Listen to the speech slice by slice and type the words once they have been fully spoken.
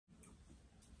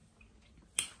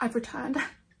I've returned.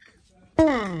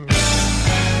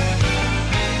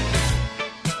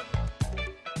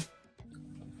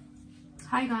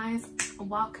 Hi guys,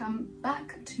 welcome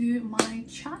back to my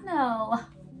channel.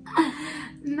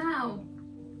 Now,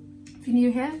 if you're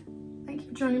new here, thank you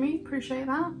for joining me, appreciate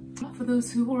that. For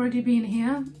those who've already been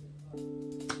here,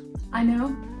 I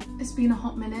know it's been a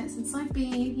hot minute since I've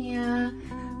been here.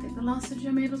 I think the last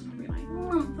video I made was probably like a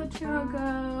month or two ago.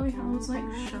 I was like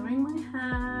showing my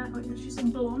hair, like she's a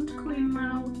blonde queen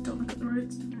now. Don't look at the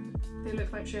roots, they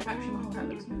look like shit. Actually my whole hair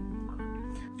looks good.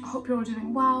 I hope you're all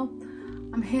doing well.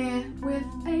 I'm here with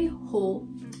a haul.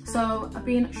 So I've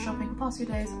been shopping the past few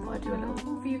days. I thought I'd do a little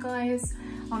haul for you guys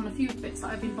on a few bits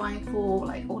that I've been buying for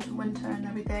like autumn, winter and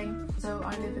everything. So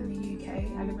I live in the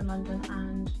UK, I live in London,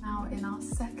 and now in our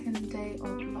second day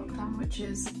of lockdown, which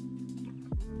is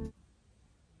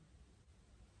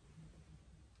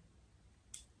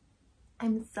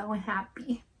I'm so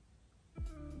happy.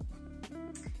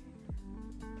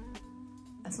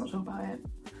 Let's not talk about it.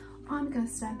 I'm going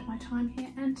to spend my time here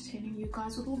entertaining you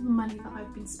guys with all the money that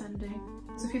I've been spending.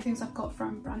 There's a few things I've got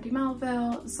from Brandy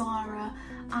Melville, Zara,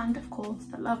 and of course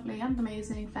the lovely and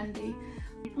amazing Fendi.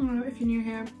 If you're new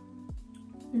here,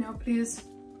 you know, please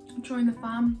join the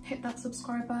fam, hit that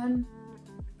subscribe button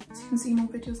so you can see more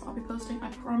videos that I'll be posting. I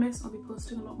promise I'll be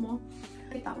posting a lot more.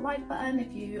 Hit that like button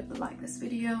if you like this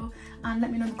video, and let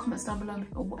me know in the comments down below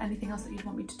or anything else that you'd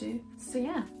want me to do. So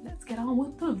yeah, let's get on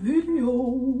with the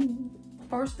video.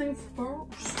 First things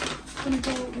first, I'm gonna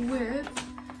go with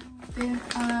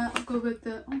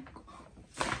the,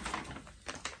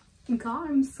 oh God,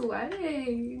 I'm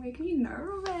sweating, making me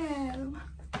nervous.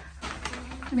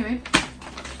 Anyway,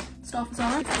 start with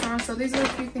Zara. So these are a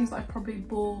few things that I've probably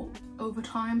bought over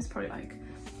time. It's probably like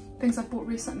things I've bought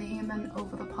recently and then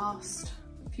over the past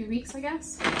few weeks, I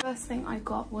guess. First thing I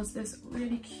got was this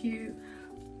really cute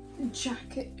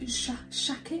jacket,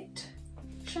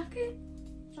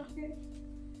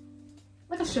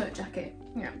 like a shirt jacket.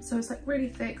 Yeah, so it's like really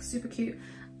thick, super cute.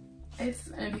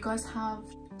 If any of you guys have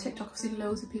TikTok, I've seen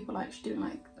loads of people actually doing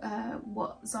like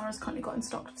what Zara's currently got in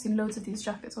stock. I've seen loads of these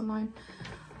jackets online.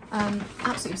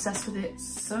 Absolutely obsessed with it.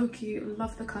 So cute,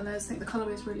 love the colours. I think the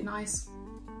colourway is really nice.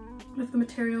 Love the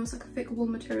material, it's like a thick wool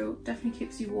material, definitely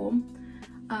keeps you warm.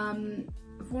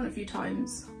 I've worn it a few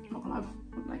times, I'm not gonna lie, I've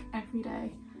worn it like every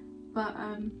day, but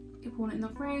I've worn it in the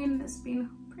rain, it's been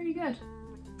pretty good.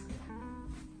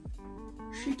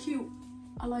 She cute,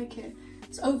 I like it.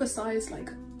 It's oversized,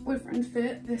 like boyfriend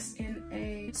fit. This in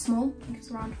a small, I think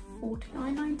it's around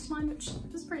 $49.99, which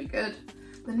is pretty good.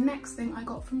 The next thing I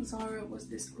got from Zara was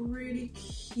this really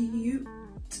cute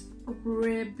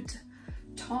ribbed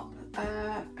top.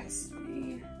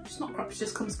 It's not cropped, it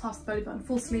just comes past the belly button,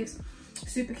 full sleeves,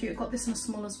 super cute. Got this in a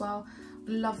small as well.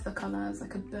 Love the colour, it's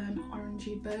like a burnt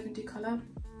orangey burgundy colour.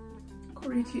 Got a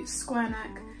really cute square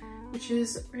neck, which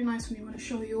is really nice when you want to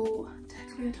show your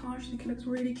décolletage. I think it looks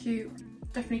really cute.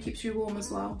 Definitely keeps you warm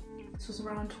as well. This was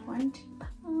around £20.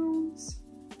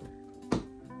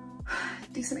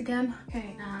 Decent again.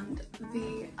 Okay, and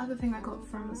the other thing I got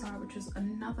from Zara, which is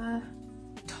another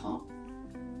top,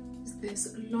 is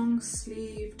this long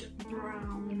sleeved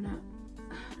brown,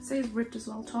 I'd say it's ribbed as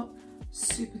well top.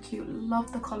 Super cute,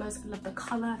 love the colours, love the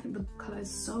colour. I think the colour is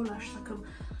so lush, like a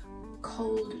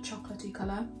cold chocolatey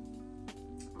colour.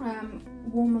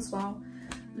 Warm as well,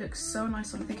 looks so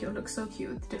nice on. I think it'll look so cute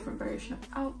with different variation of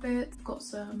outfits. I've got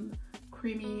some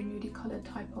creamy nudie coloured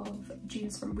type of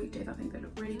jeans from Weekday that I think they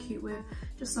look really cute with.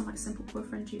 Just some like simple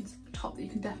boyfriend jeans top that you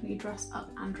can definitely dress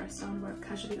up and dress down, wear it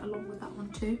casually along with that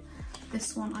one too.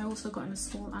 This one I also got in a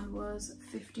small and was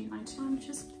 $15.99, which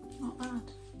is not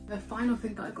bad. The final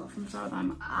thing that I got from Zara that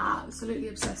I'm absolutely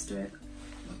obsessed with,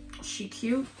 she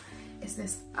cute, is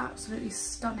this absolutely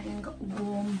stunning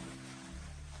warm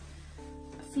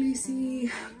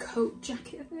fleecy coat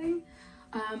jacket thing.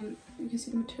 You can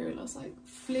see the material is like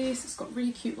fleece. It's got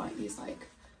really cute like these like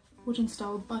wooden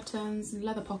style buttons and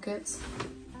leather pockets.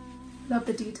 Love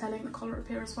the detailing, the collar up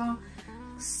here as well.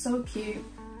 So cute.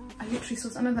 I literally saw,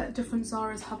 I know that different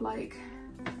Zaras have like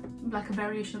a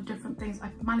variation of different things.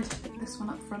 I've managed to pick this one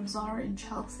up from Zara in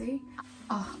Chelsea.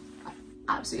 Oh, I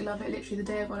absolutely love it. Literally the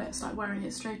day I got it, I started wearing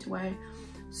it straight away.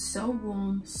 So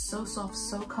warm, so soft,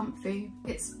 so comfy.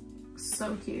 It's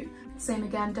so cute. Same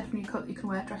again, definitely a coat that you can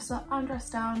wear dress up and dress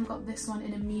down. Got this one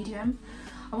in a medium.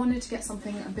 I wanted to get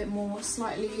something a bit more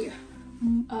slightly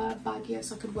baggier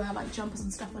so I could wear like jumpers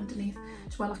and stuff underneath,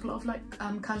 to wear like a lot of like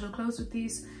casual clothes with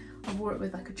these. I wore it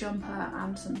with like a jumper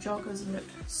and some joggers and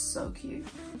looked so cute.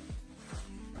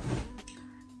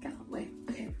 Get out of the way.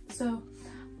 Okay, so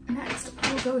next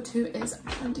we'll go to is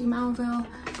Brandy Melville.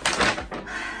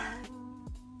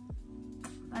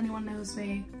 anyone knows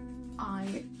me,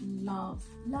 I love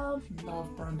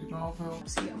Brandy Melville.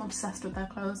 See, I'm obsessed with their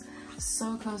clothes.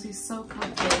 So cozy, so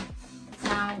comfy.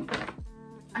 Now,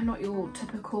 I'm not your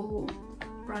typical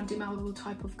Brandy Melville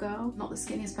type of girl. Not the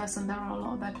skinniest person. There are a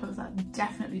lot of their clothes that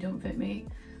definitely don't fit me,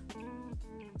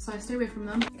 so I stay away from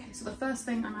them. Okay, so the first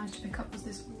thing I managed to pick up was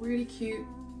this really cute,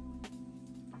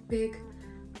 big,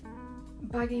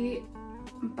 baggy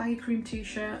cream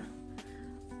t-shirt.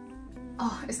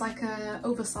 Oh, it's like a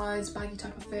oversized baggy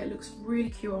type of fit. It looks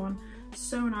really cute on,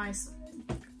 so nice.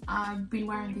 I've been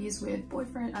wearing these with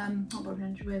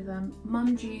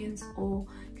mum jeans, or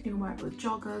you can even wear it with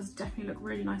joggers. Definitely look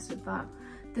really nice with that.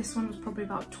 This one was probably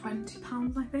about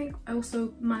 £20, I think. I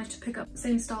also managed to pick up the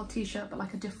same style t-shirt but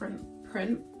like a different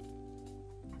print.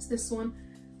 It's this one.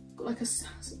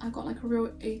 I got like a real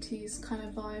 80s kind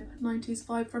of vibe, 90s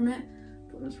vibe from it.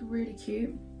 But it was really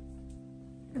cute.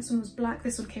 This one was black.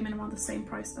 This one came in around the same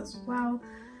price as well.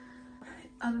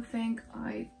 The other thing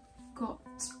I got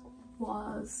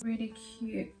was really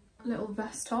cute little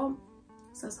vest top.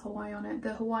 It says Hawaii on it.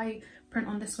 The Hawaii print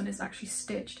on this one is actually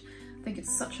stitched. I think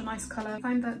it's such a nice colour. I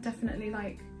find that definitely,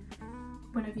 like,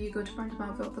 whenever you go to Brandy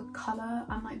Melville, the colour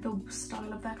and like the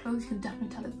style of their clothes, you can definitely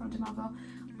tell it's Brandy Melville.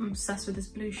 I'm obsessed with this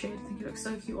blue shade. I think it looks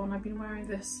so cute on. I've been wearing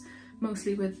this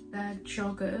mostly with their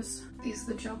joggers. These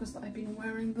are the joggers that I've been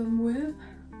wearing them with.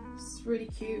 It's really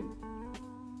cute.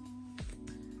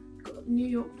 Got New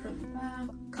York print there,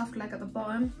 cuffed leg at the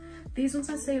bottom. These ones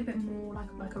I say a bit more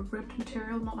like a ribbed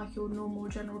material, not like your normal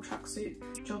general tracksuit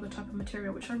jogger type of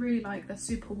material, which I really like. They're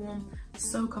super warm,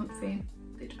 so comfy.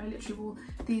 I literally wore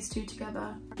these two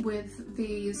together with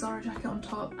the Zara jacket on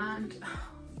top and I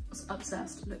was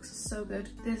obsessed. It looks so good.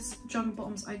 This jogging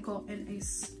bottoms I got in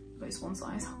it's one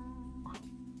size.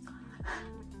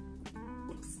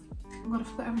 Oops. I'm gonna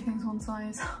forget everything's one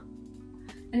size.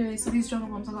 Anyway, so these jogging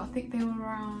bottoms I got, I think they were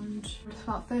around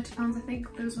about £30, I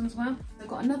think those ones were. I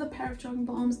got another pair of jogging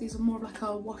bottoms. These are more of like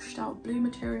a washed out blue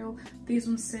material. These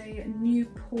ones say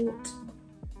Newport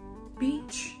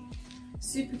Beach.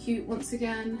 Super cute once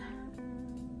again,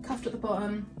 cuffed at the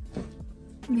bottom.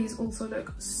 These also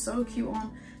look so cute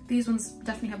on. These ones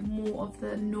definitely have more of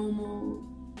the normal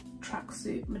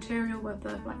tracksuit material with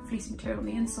the like fleece material on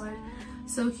the inside.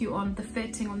 So cute on. The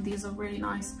fitting on these are really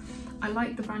nice. I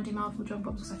like the Brandy Melville jogging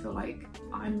bottoms because I feel like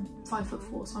I'm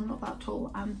 5'4", so I'm not that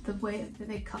tall, and the way that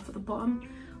they cuff at the bottom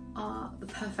are the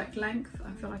perfect length.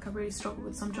 I feel like I really struggle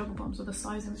with some jogging bottoms where the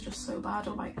sizing is just so bad,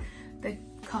 or like they're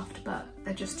cuffed but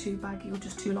they're just too baggy or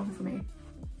just too long for me.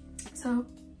 So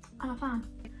I'm a fan.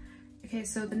 Okay,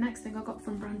 so the next thing I got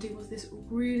from Brandy was this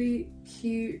really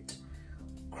cute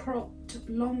cropped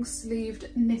long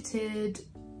sleeved knitted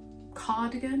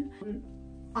cardigan.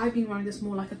 I've been wearing this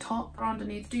more like a top or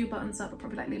underneath. Do your buttons up, but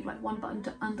probably like leave like one button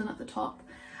undone at the top.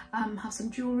 Have some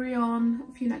jewellery on,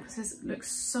 a few necklaces. It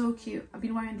looks so cute. I've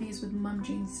been wearing these with mum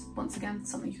jeans. Once again,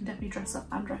 something you can definitely dress up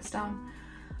and dress down.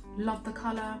 Love the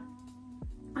colour.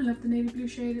 I love the navy blue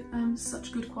shade.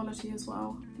 Such good quality as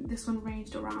well. I think this one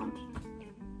ranged around,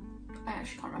 I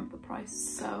actually can't remember the price,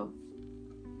 so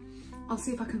I'll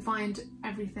see if I can find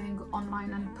everything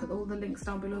online and put all the links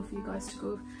down below for you guys to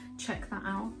go check that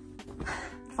out.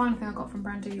 The final thing I got from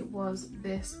Brandy was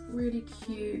this really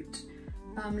cute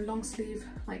long sleeve,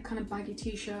 like kind of baggy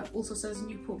t-shirt. Also says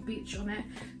Newport Beach on it.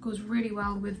 Goes really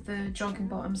well with the jogging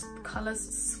bottoms. The colour's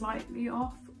slightly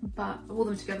off, but I wore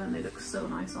them together and they look so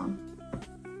nice on.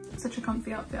 Such a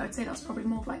comfy outfit. I'd say that's probably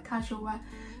more of like casual wear,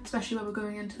 especially when we're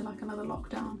going into like another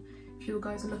lockdown. If you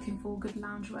guys are looking for good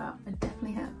loungewear, I'd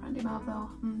definitely hit Brandy Melville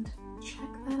and check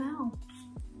that out.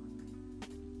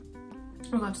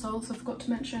 Oh god, so I also forgot to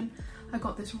mention, I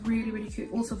got this really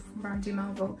cute, also from Brandy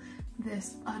Melville,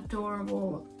 this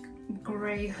adorable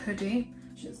grey hoodie,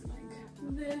 which is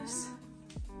like this.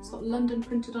 It's got London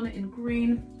printed on it in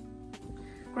green.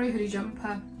 Grey hoodie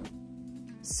jumper.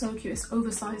 So cute. It's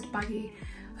oversized baggy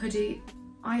hoodie.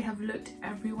 I have looked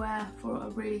everywhere for a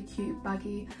really cute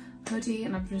baggy hoodie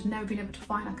and I've just never been able to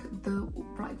find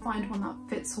find one that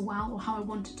fits well or how I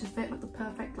want it to fit, like the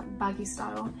perfect like baggy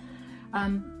style.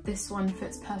 This one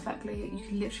fits perfectly. You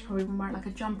can literally probably wear it like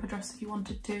a jumper dress if you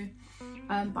wanted to.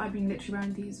 But I've been literally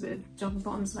wearing these with jogging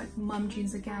bottoms, like mum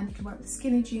jeans again. You can wear it with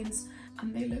skinny jeans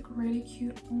and they look really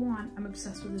cute on. I'm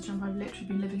obsessed with this jumper. I've literally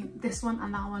been living in this one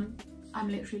and that one. I'm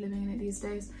literally living in it these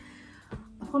days.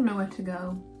 I've got nowhere to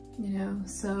go, you know,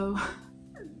 so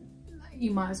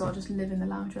you might as well just live in the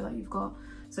loungewear that you've got.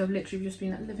 So I've literally just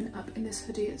been living up in this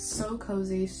hoodie. It's so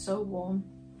cozy, so warm.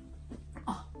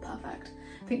 Oh, perfect.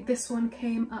 I think this one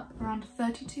came up around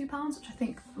 £32, which I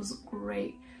think was a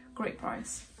great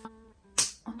price.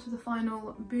 Onto the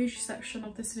final bougie section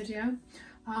of this video.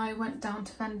 I went down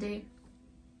to Fendi.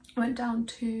 I went down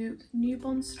to New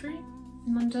Bond Street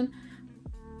in London.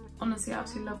 Honestly, I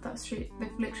absolutely love that street.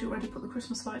 They've literally already put the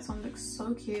Christmas lights on. It looks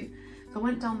so cute. So I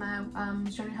went down there,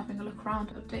 was generally having a look around,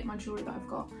 update my jewellery that I've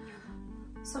got.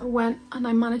 So I went and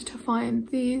I managed to find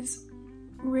these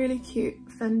really cute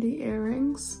Fendi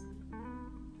earrings.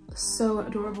 So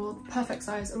adorable, perfect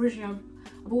size. Originally,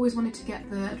 I've always wanted to get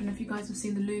the, I don't know if you guys have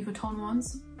seen the Louis Vuitton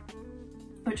ones,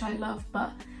 which I love,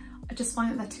 but I just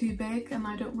find that they're too big and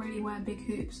I don't really wear big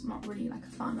hoops. I'm not really like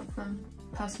a fan of them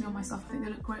personally on myself. I think they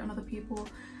look great on other people.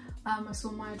 I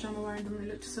saw Maya Jama wearing them, they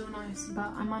looked so nice, but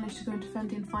I managed to go into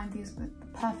Fendi and find these the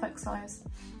perfect size.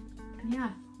 And yeah,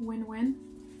 win-win.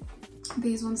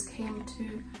 These ones came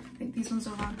to, I think these ones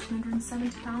are around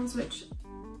 £270, which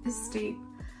is steep.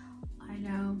 I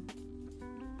know,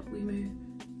 but we move.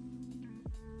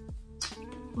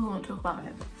 We won't talk about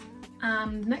it.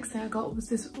 And next thing I got was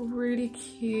this really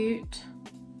cute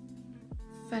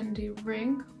Fendi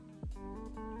ring.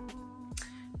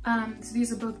 So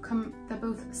these are both they're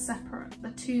both separate.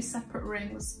 They're two separate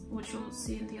rings, which you'll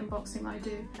see in the unboxing I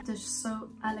do. They're just so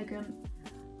elegant.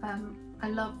 I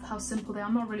love how simple they are.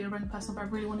 I'm not really a ring person, but I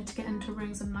really wanted to get into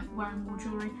rings and like wearing more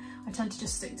jewellery. I tend to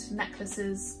just stick to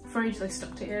necklaces. For ages I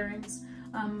stuck to earrings.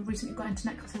 Recently got into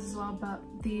necklaces as well, but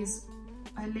these,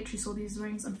 I literally saw these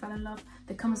rings and fell in love.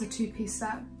 They come as a two-piece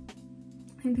set.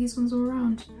 I think these ones were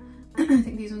around, I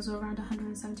think these ones were around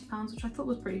 £170, which I thought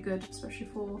was pretty good, especially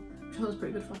for, which I thought was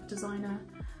pretty good for like a designer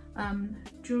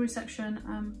jewellery section.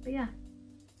 But yeah,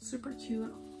 super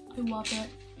cute. I love it.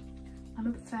 I'm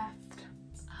obsessed.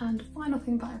 And the final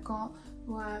thing that I got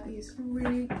were these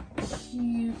really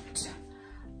cute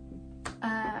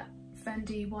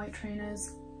Fendi white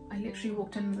trainers. I literally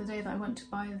walked in the day that I went to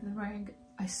buy the ring.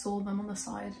 I saw them on the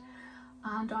side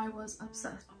and I was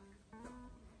obsessed.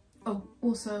 Oh,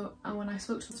 also, when I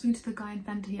spoke to the guy in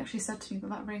Fendi, he actually said to me that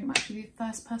that ring, I'm actually the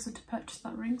first person to purchase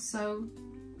that ring, so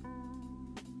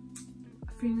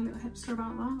I'm feeling a little hipster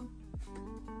about that.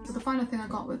 So the final thing I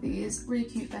got were these really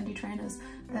cute Fendi trainers.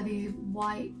 They're the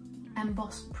white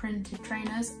embossed printed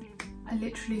trainers. I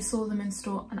literally saw them in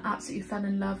store and absolutely fell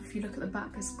in love. If you look at the back,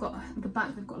 it's got at the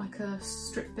back they've got like a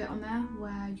strip bit on there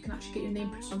where you can actually get your name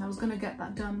printed on there. I was gonna get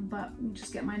that done, but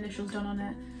just get my initials done on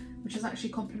it, which is actually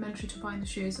complimentary to buying the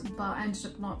shoes, but I ended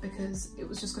up not because it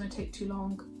was just going to take too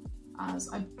long, as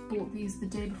I bought these the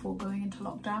day before going into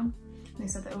lockdown. They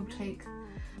said that it would take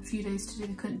a few days to do,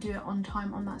 they couldn't do it on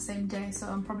time on that same day, so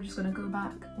I'm probably just going to go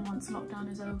back once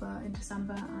lockdown is over in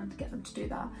December and get them to do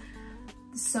that.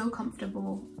 They're so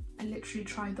comfortable. I literally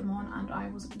tried them on and I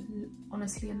was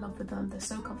honestly in love with them. They're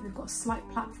so comfortable. They've got a slight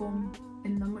platform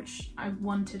in them, which I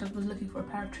wanted. I was looking for a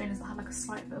pair of trainers that had like a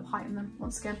slight bit of height in them.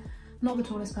 Once again, not the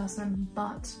tallest person,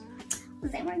 but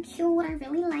they were cute. I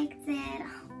really liked it.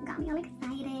 Got me all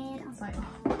excited. I was like,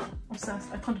 oh,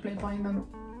 obsessed. I contemplated buying them.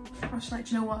 I was like,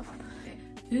 do you know what?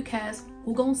 Who cares?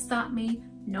 Who gonna stop me?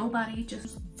 Nobody.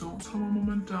 Just don't tell my mom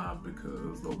and dad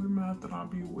because they'll be mad that I'll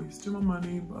be wasting my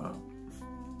money, but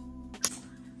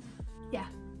yeah.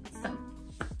 So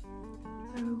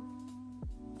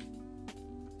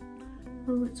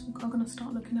my roots are gonna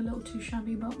start looking a little too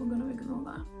shabby, but we're gonna ignore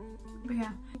that. But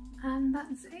yeah. And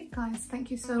that's it, guys.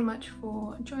 Thank you so much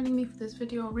for joining me for this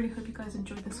video. I really hope you guys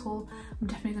enjoyed this haul. I'm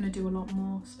definitely going to do a lot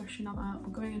more, especially now that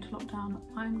we're going into lockdown.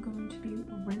 I'm going to be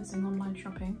rinsing online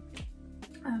shopping.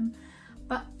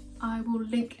 But I will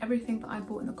link everything that I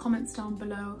bought in the comments down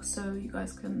below, so you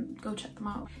guys can go check them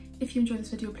out. If you enjoyed this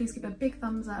video, please give it a big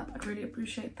thumbs up. I'd really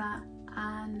appreciate that.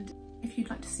 And if you'd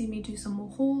like to see me do some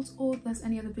more hauls, or if there's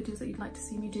any other videos that you'd like to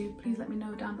see me do, please let me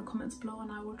know down in the comments below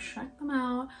and I will check them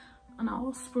out. And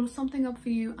I'll spruce something up for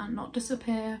you and not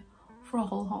disappear for a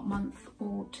whole hot month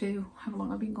or two, however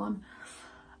long I've been gone.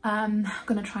 I'm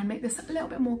gonna try and make this a little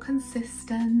bit more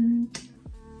consistent.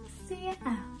 So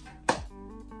yeah,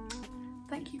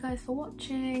 thank you guys for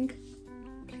watching.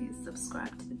 Please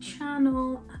subscribe to the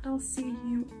channel and I'll see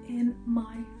you in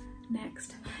my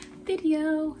next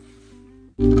video.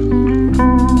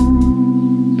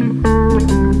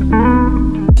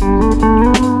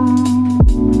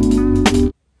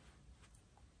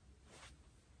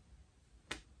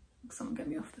 Someone get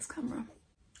me off this camera.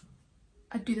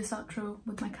 I'd do this outro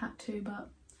with my cat too,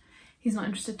 but he's not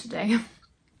interested today.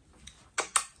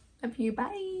 Love you,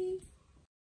 bye.